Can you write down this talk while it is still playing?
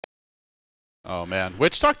Oh man,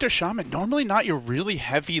 Witch Doctor Shaman, normally not your really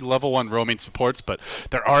heavy level 1 roaming supports, but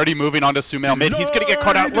they're already moving on to SumaiL mid. He's gonna get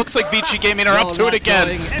caught out. Looks like Vici Gaming are up to it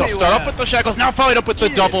again. They'll start off with the shackles, now followed up with the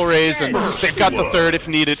double raise, and they've got the third if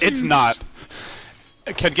needed. It's not.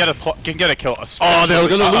 Can get a kill. Oh, they're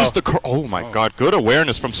gonna lose the. Oh my God! Good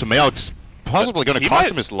awareness from SumaiL. Possibly going to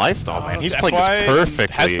cost him his life, though, man. He's playing this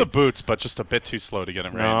perfectly. Has the boots, but just a bit too slow to get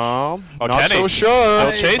in range. No, oh, not so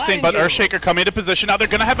sure. Still chasing, but Earthshaker coming into position. Now they're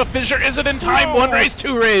going to have a fissure. Is it in time? 1 raise,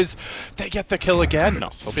 2 raise. They get the kill again. No,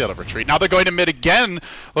 he'll be able to retreat. Now they're going to mid again.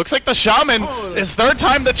 Looks like the Shaman is third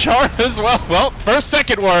time the charm as well. Well, first,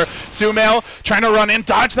 second war. SumaiL trying to run in,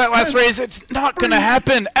 dodge that last raise. It's not going to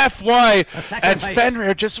happen. FY and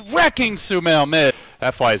Fenrir just wrecking SumaiL mid.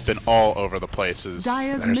 FY has been all over the places.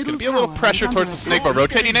 There's going to be a little pressure towards the snake, but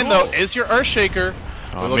rotating in though is your Earthshaker.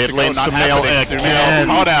 Mid lane SumaiL again.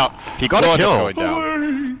 Caught out. He got a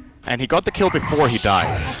kill. And he got the kill before he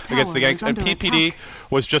died. Against the ganks, and PPD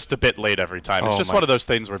was just a bit late every time. It's just one of those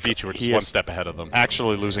things where Vici were just one step ahead of them.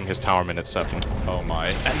 Actually losing his tower minute 7. Oh my.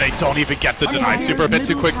 And they don't even get the deny. Super a bit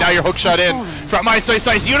too quick. Now your hook shot in from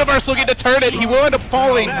Ice. Universe looking to turn it. He will end up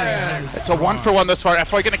falling. It's a 1-for-1 thus far.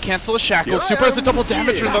 FY going to cancel the shackles. Super has a double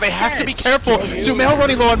damage room, though they have to be careful. SumaiL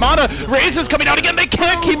running low on mana. Raze is coming out again. They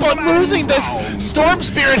can't keep on losing this Storm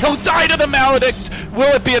Spirit. He'll die to the Maledict.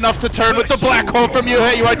 Will it be enough to turn with the black hole from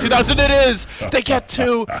UI 2000? It is. They get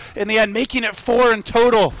 2 in the end, making it 4 in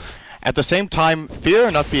total. At the same time,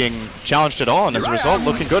 Fear not being challenged at all, and as a result,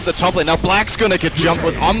 looking good at the top lane. Now Black's gonna get jumped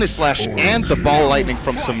with Omnislash and the ball lightning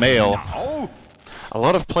from SumaiL. A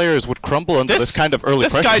lot of players would crumble under this kind of early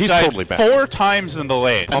pressure. He's totally back. 4 times in the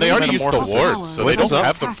lane, and they already used the wards, so they don't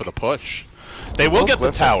have them for the push. They will get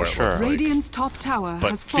the tower, sure. Radiant's top tower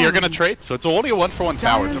but Fear gonna trade, so it's only a 1-for-1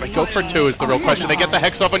 tower. Do they go for 2 is the real question. They get the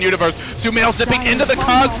Hex off on Universe. SumaiL zipping into the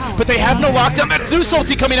cogs, but they have no lockdown. That Zeus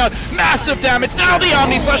ulti coming out, massive damage. Now the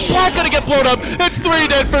Omnislash, Black gonna get blown up. It's 3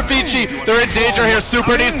 dead for Vici. They're in danger here.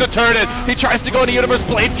 Super needs to turn it. He tries to go into Universe.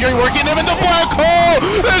 Blade Fury working him in the black hole.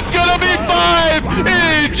 It's gonna be 5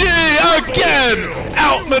 EG again.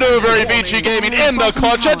 Outmaneuvering Vici Gaming in the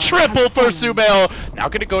clutch. A triple for SumaiL. Now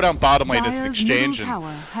gonna go down bottom lane as an exchange. And,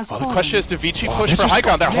 the question is, do Vici push for high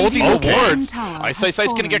ground? They're holding the wards. Ice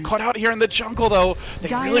gonna get caught out here in the jungle, though.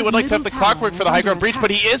 They really would like to have the clockwork for the high ground breach,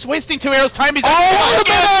 but he is wasting 2 arrows. Time he's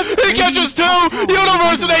he catches 2.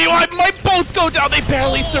 Universe and AUI might both go down. They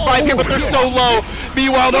barely survive here, but they're so low.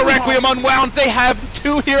 Meanwhile, the Requiem unwound. They have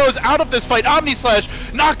 2 heroes out of this fight.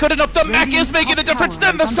 Omnislash not good enough. The mech is making a difference.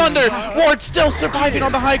 Then the Sunder. Ward still surviving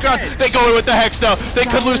on the high ground. They go in with the Hex now. They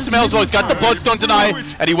could lose SumaiL as well. He's got the Bloodstone deny,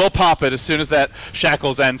 and he will pop it as soon as that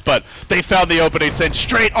shackles ends. But they found the opening, sent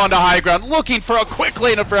straight onto high ground, looking for a quick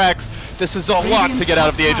lane of Rax. This is a lot to get out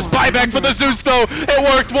of the Aegis. Buyback for the Zeus, though. It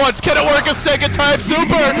worked once. Can it work a second time?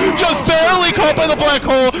 Super just barely caught by the black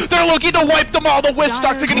hole. They're looking to wipe them all. The Witch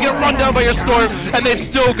Doctor going to get run down by your Storm, and they've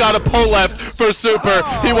still got a pull left for Super.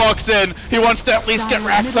 He walks in. He wants to at least get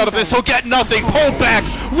Rax out of this. He'll get nothing. Pulled back.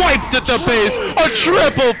 Wiped at the base. A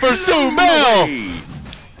triple for SumaiL.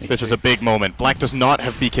 This is a big moment. Black does not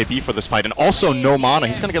have BKB for this fight, and also no mana.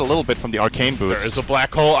 He's going to get a little bit from the arcane boots. There is a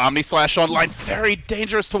black hole. Omnislash online. Very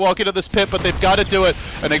dangerous to walk into this pit, but they've got to do it.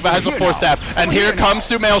 Enigma has a 4-staff, and here comes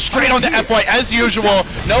SumaiL straight onto FY as usual.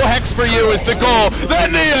 No Hex for you is the goal.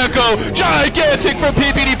 Then the Echo. Gigantic for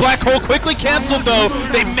PPD. Black hole quickly canceled, though.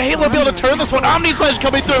 They may be able to turn this one. Omnislash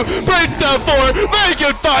coming through. Brings down 4. Make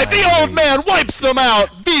it 5. The old man wipes them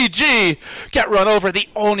out. VG get run over. The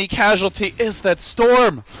only casualty is that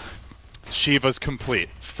Storm. Shiva's complete.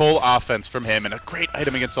 Full offense from him, and a great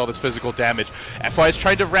item against all this physical damage. FY is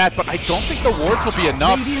trying to rat, but I don't think the wards will be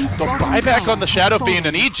enough. The buyback on the Shadow Fiend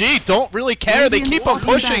and EG don't really care. They keep on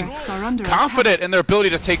pushing, confident in their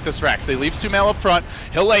ability to take this Rax. They leave SumaiL up front.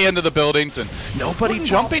 He'll lay into the buildings, and nobody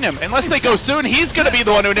jumping him. Unless they go soon, he's going to be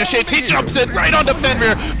the one who initiates. He jumps in right onto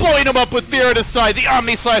Fenrir, blowing him up with Fear at his side. The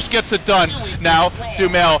Omnislash gets it done. Now,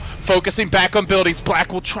 SumaiL focusing back on buildings.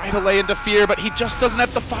 Black will try to lay into Fear, but he just doesn't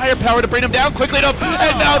have the firepower to bring him down quickly enough.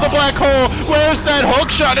 And now the black hole. Where's that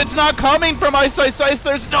hook shot? It's not coming from Ice.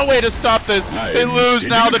 There's no way to stop this. They lose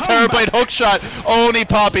now the Terrorblade hook shot. Only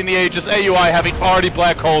popping the Aegis. AUI having already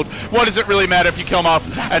black holed. What does it really matter if you kill him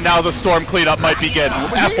off? And now the Storm cleanup might begin.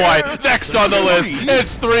 FY next on the list.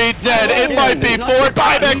 It's 3 dead. It might be 4.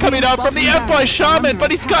 Buyback coming out from the FY Shaman,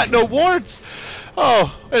 but he's got no wards.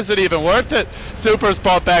 Oh, is it even worth it? Super's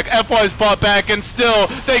bought back, FY's bought back, and still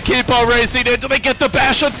they keep on racing in. Do they get the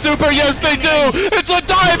bash on Super? Yes, they do! It's a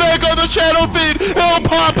dieback on the channel feed! He'll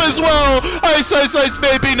pop as well! Ice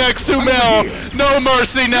maybe next, SumaiL. No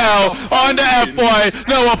mercy now. On to FY.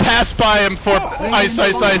 No, we'll pass by him for Ice,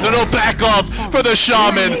 and he'll back off for the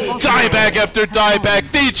Shaman. Dieback after dieback.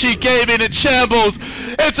 Vici Gaming in shambles.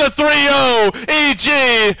 It's a 3-0.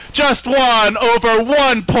 EG just won over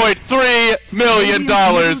 $1.3 million.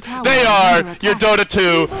 They are your Dota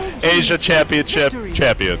 2 Asia Championship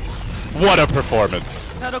champions. What a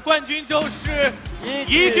performance. 他的冠军就是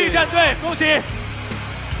EG 战队，恭喜！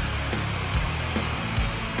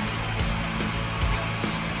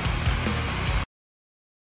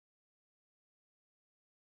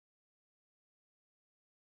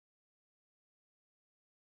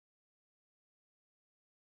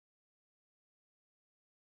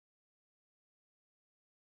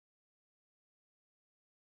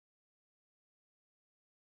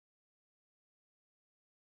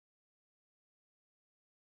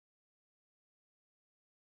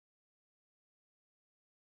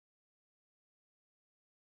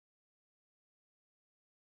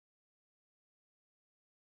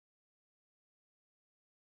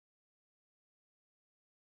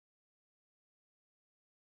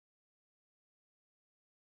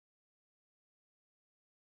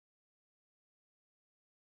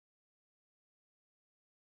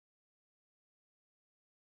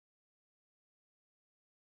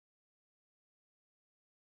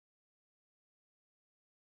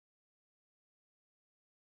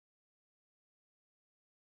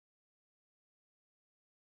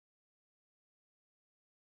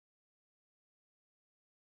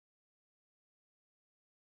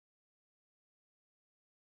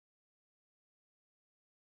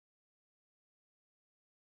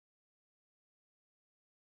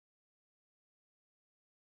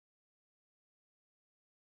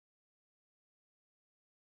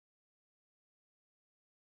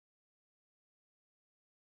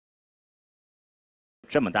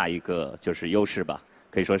这么大一个就是优势吧，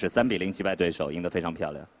可以说是3比0击败对手，赢得非常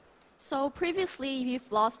漂亮。 So previously you've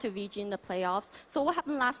lost to VG in the playoffs. So what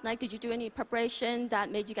happened last night? Did you do any preparation that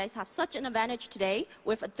made you guys have such an advantage today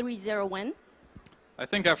with a 3-0 win? I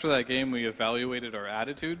think after that game we evaluated our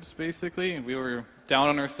attitudes basically. We were down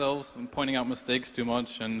on ourselves and pointing out mistakes too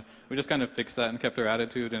much, and we just kind of fixed that and kept our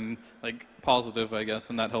attitude and like positive, I guess,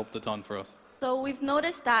 and that helped a ton for us. So we've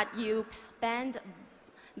noticed that you banned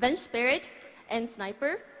Venge Spirit and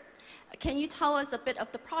Sniper. Can you tell us a bit of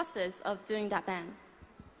the process of doing that ban?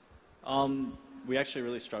 We actually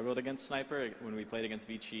really struggled against Sniper when we played against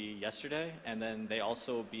Vici yesterday, and then they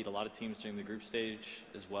also beat a lot of teams during the group stage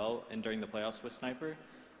as well and during the playoffs with Sniper.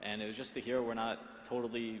 And it was just a hero we're not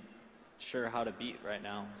totally sure how to beat right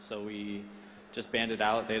now. So we just banned it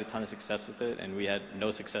out. They had a ton of success with it, and we had no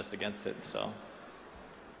success against it.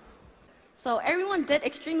 So everyone did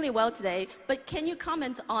extremely well today, but can you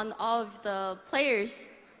comment on all of the players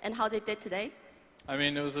and how they did today? I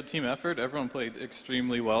mean, it was a team effort. Everyone played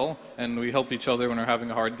extremely well, and we helped each other when we were having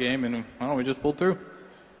a hard game, and I don't know, we just pulled through.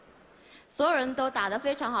 所有人都打得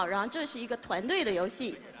非常好，然后这是一个团队的游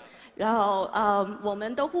戏，然后我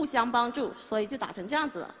们都互相帮助，所以就打成这样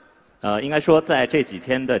子了。应该说在这几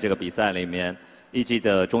天的这个比赛里面 ，EG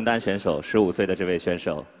的中单选手15岁的这位选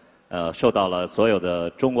手，受到了所有的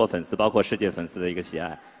中国粉丝，包括世界粉丝的一个喜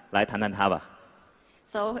爱。来谈谈他吧。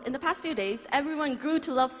 So in the past few days, everyone grew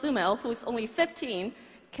to love SumaiL, who's only 15.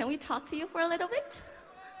 Can we talk to you for a little bit?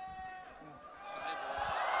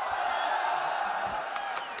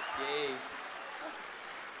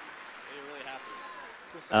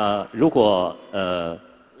 如果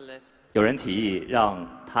有人提议让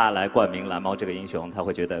他来冠名蓝猫这个英雄，他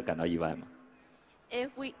会觉得感到意外吗？ If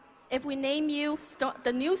we name you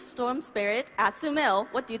the new Storm Spirit as SumaiL,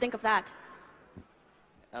 what do you think of that?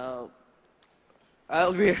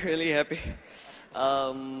 I'll be really happy.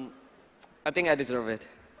 I think I deserve it.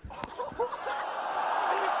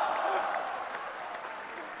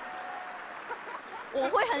 我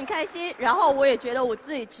会很开心，然后我也觉得我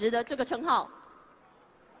自己值得这个称号。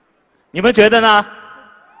你们觉得呢？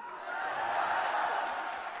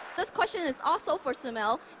 This question is also for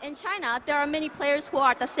SumaiL. In China, there are many players who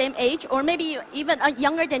are the same age, or maybe even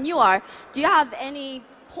younger than you are. Do you have any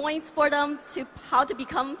points for them to how to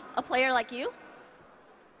become a player like you?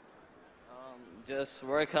 Just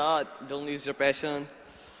work hard. Don't lose your passion.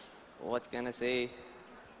 What can I say?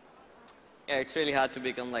 Yeah, it's really hard to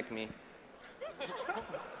become like me.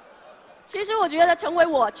 其实我觉得成为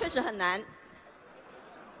我确实很难。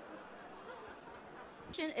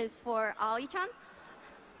Question is for Ali-chan.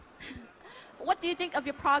 what do you think of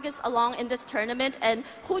your progress along in this tournament, and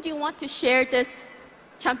who do you want to share this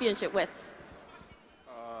championship with?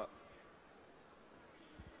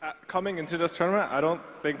 Coming into this tournament, I don't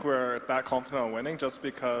think we're that confident on winning just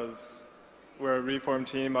because we're a reformed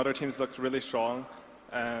team. Other teams looked really strong.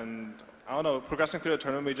 And I don't know, progressing through the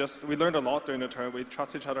tournament, we learned a lot during the tournament. We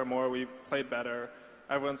trust each other more. We played better.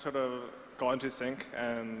 Everyone sort of got into sync.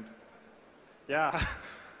 And yeah,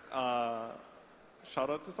 shout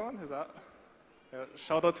out to someone? Is that? Yeah,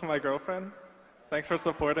 shout out to my girlfriend. Thanks for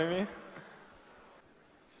supporting me.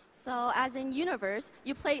 So as in Universe,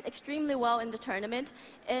 you played extremely well in the tournament.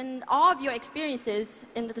 In all of your experiences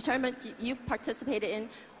in the tournaments you've participated in,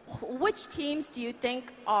 which teams do you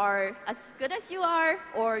think are as good as you are,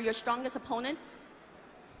 or your strongest opponents?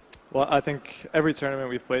 Well, I think every tournament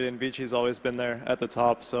we've played in, Vichi's always been there at the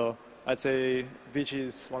top. So I'd say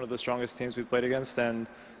Vichi's one of the strongest teams we've played against, and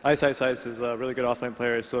Ice is a really good offlane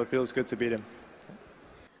player, so it feels good to beat him.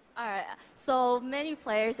 All right. So many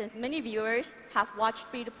players and many viewers have watched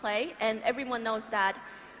free-to-play, and everyone knows that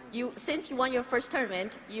since you won your first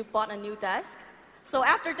tournament, you bought a new desk. So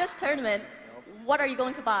after this tournament, what are you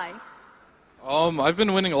going to buy? I've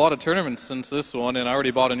been winning a lot of tournaments since this one, and I already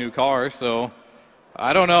bought a new car, so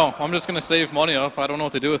I don't know. I'm just going to save money up. I don't know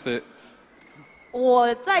what to do with it.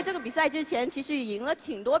 我在这个比赛之前其实赢了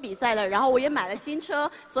挺多比赛了，然后我也买了新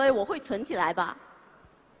车，所以我会存起来吧。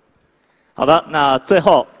好的，那最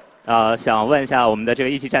后想问一下我们的这个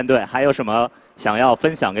一级战队，还有什么想要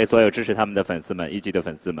分享给所有支持他们的粉丝们，一级的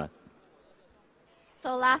粉丝们？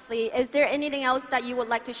 So lastly, is there anything else that you would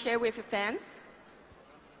like to share with your fans?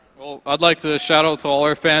 Well, I'd like to shout out to all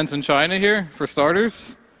our fans in China here, for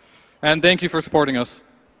starters, and thank you for supporting us.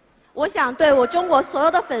 我想对我中国所有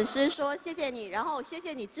的粉丝说谢谢你，然后谢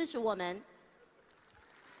谢你支持我们。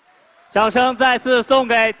掌声再次送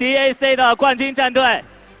给 DAC 的冠军战队，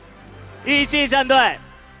一级战队，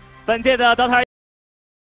本届的 Dota